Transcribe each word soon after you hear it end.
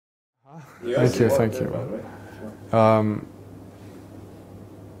Thank you, thank you.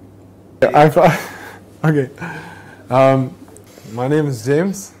 Okay. My name is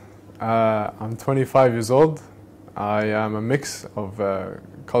James. I'm 25 years old. I am a mix of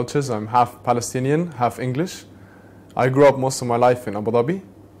cultures. I'm half Palestinian, half English. I grew up most of my life in Abu Dhabi,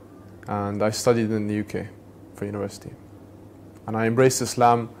 and I studied in the UK for university. And I embraced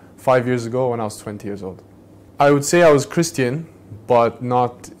Islam 5 years ago when I was 20 years old. I would say I was Christian, but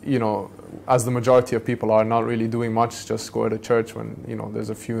not, as the majority of people are, not really doing much, just go to church when, there's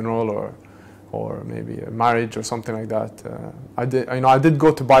a funeral or maybe a marriage or something like that. I did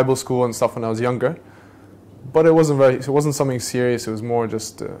go to Bible school and stuff when I was younger, but it wasn't something serious. It was more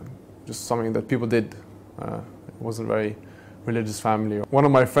just something that people did. It wasn't very religious family. One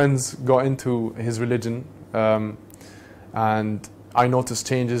of my friends got into his religion, and I noticed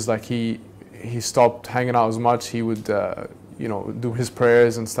changes. Like he stopped hanging out as much. He would do his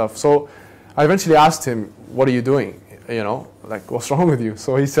prayers and stuff. So I eventually asked him, "What are you doing? Like what's wrong with you?"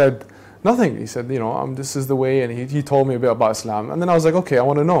 So he said, "Nothing." He said, "This is the way," and he told me a bit about Islam. And then I was like, "Okay, I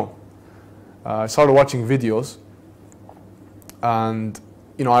want to know." I started watching videos, and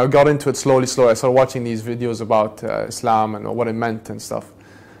I got into it slowly. I started watching these videos about Islam and what it meant and stuff.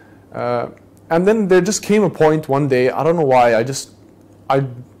 And then there just came a point one day, I don't know why, I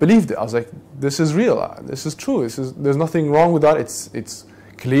believed it. I was like, this is real, this is true, there's nothing wrong with that, it's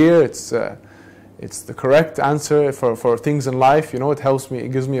clear, it's the correct answer for things in life, it helps me,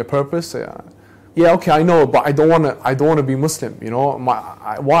 it gives me a purpose. Yeah, okay, I know, but I don't want to be Muslim,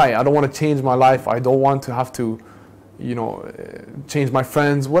 why? I don't want to change my life, I don't want to have to change my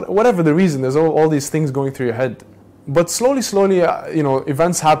friends, whatever the reason, there's all these things going through your head. But slowly,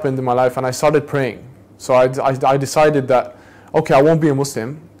 events happened in my life and I started praying. So I decided that, okay, I won't be a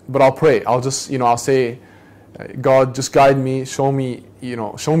Muslim, but I'll pray. I'll just, I'll say, God, just guide me, show me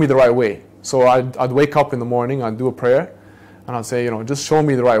the right way. So I'd wake up in the morning, I'd do a prayer, and I'd say, just show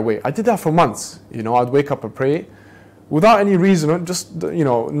me the right way. I did that for months. I'd wake up and pray without any reason, just,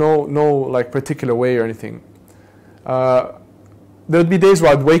 no like particular way or anything. There'd be days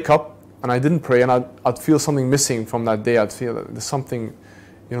where I'd wake up and I didn't pray, and I'd feel something missing from that day. I'd feel that there's something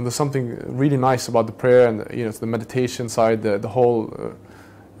really nice about the prayer and the meditation side, the whole,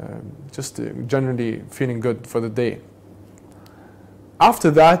 just generally feeling good for the day. After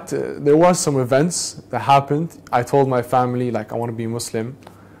that, there was some events that happened. I told my family, like, I want to be Muslim.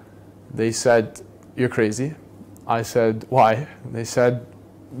 They said, "You're crazy." I said, "Why?" They said,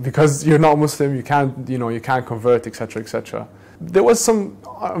 "Because you're not Muslim, you can't convert, etc., etc." There was some,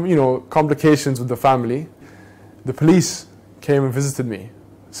 complications with the family. The police came and visited me.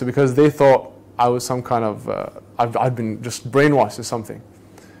 So because they thought I was some kind of, I'd been just brainwashed or something.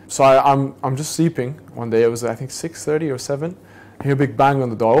 So I'm just sleeping one day. It was I think 6:30 or 7. I hear a big bang on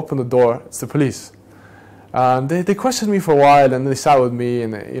the door. I open the door. It's the police. And they questioned me for a while, and they sat with me,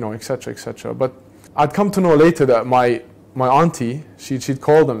 and etc., etc. But I'd come to know later that my auntie, she'd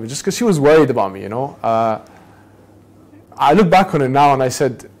called them just because she was worried about me. I look back on it now and I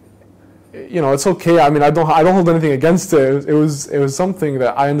said, it's okay. I mean, I don't hold anything against her. It was something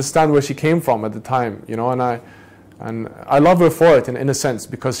that I understand where she came from at the time, and I love her for it in a sense,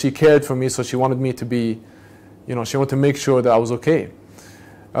 because she cared for me, so she wanted me to be, she wanted to make sure that I was okay.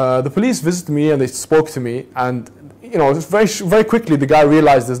 The police visited me and they spoke to me, and very very quickly the guy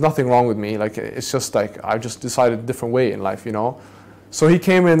realized there's nothing wrong with me. Like, it's just like I just decided a different way in life, So he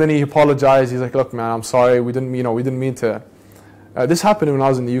came in and he apologized. He's like, "Look, man, I'm sorry. We didn't mean to." This happened when I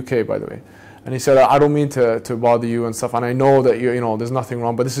was in the UK, by the way. And he said, "I don't mean to bother you and stuff. And I know that there's nothing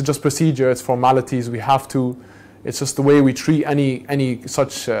wrong, but this is just procedure. It's formalities. We have to. It's just the way we treat any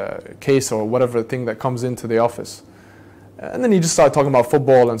such case or whatever thing that comes into the office." And then he just started talking about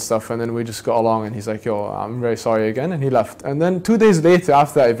football and stuff. And then we just got along. And he's like, "Yo, I'm very sorry again." And he left. And then 2 days later,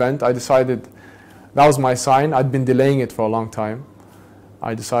 after that event, I decided that was my sign. I'd been delaying it for a long time.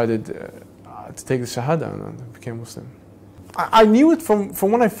 I decided to take the Shahada, and I became Muslim. I knew it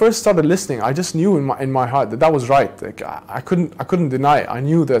from when I first started listening. I just knew in my heart that was right. Like, I couldn't deny it. I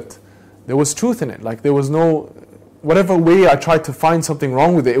knew that there was truth in it. Like, there was no, whatever way I tried to find something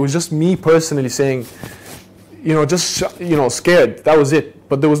wrong with it, it was just me personally saying, scared. That was it.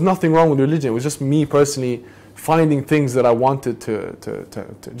 But there was nothing wrong with religion. It was just me personally finding things that I wanted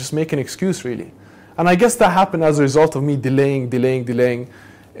to just make an excuse, really. And I guess that happened as a result of me delaying.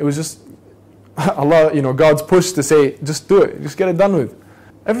 It was just Allah, God's push to say, just do it, just get it done with.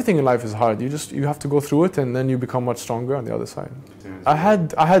 Everything in life is hard. You have to go through it, and then you become much stronger on the other side. I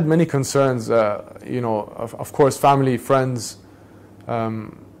had many concerns. Of course, family, friends.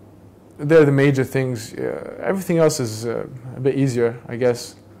 They're the major things. Everything else is a bit easier, I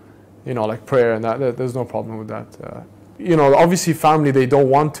guess. you know, like prayer and that. There's no problem with that. You know, obviously family, they don't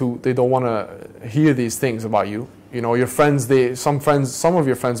want to hear these things about you. You know, your friends, some of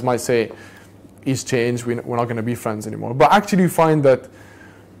your friends might say, he's changed, we're not going to be friends anymore. But actually you find that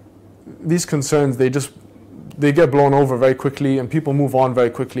these concerns, they get blown over very quickly, and people move on very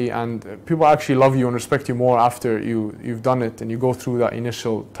quickly, and people actually love you and respect you more after you've done it and you go through that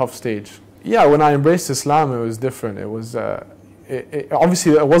initial tough stage. Yeah, when I embraced Islam, it was different. It was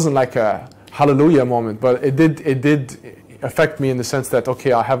obviously it wasn't like a hallelujah moment, but it did affect me in the sense that,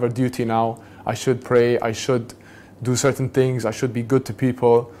 okay, I have a duty now. I should pray. I should do certain things. I should be good to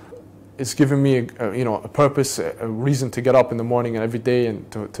people. It's given me you know, a purpose, a reason to get up in the morning and every day and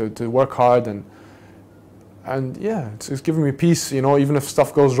to work hard, and yeah, it's given me peace. You know, even if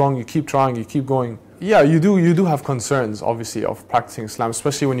stuff goes wrong, you keep trying, you keep going. Yeah, you do have concerns, obviously, of practicing Islam,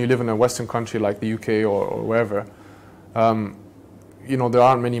 especially when you live in a Western country like the UK or wherever. You know, there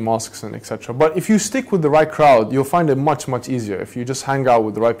aren't many mosques and etc. But if you stick with the right crowd, you'll find it much easier. If you just hang out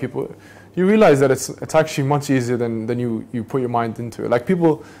with the right people, you realize that it's actually much easier than you put your mind into it. Like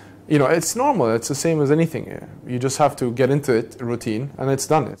people, you know, it's normal. It's the same as anything. You just have to get into it, routine, and it's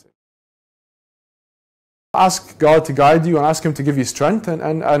done. Ask God to guide you and ask Him to give you strength.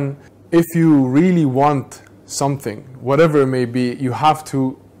 And if you really want something, whatever it may be, you have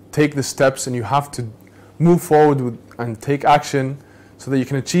to take the steps and you have to move forward and take action so that you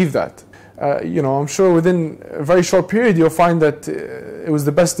can achieve that. You know, I'm sure within a very short period you'll find that it was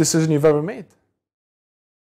the best decision you've ever made.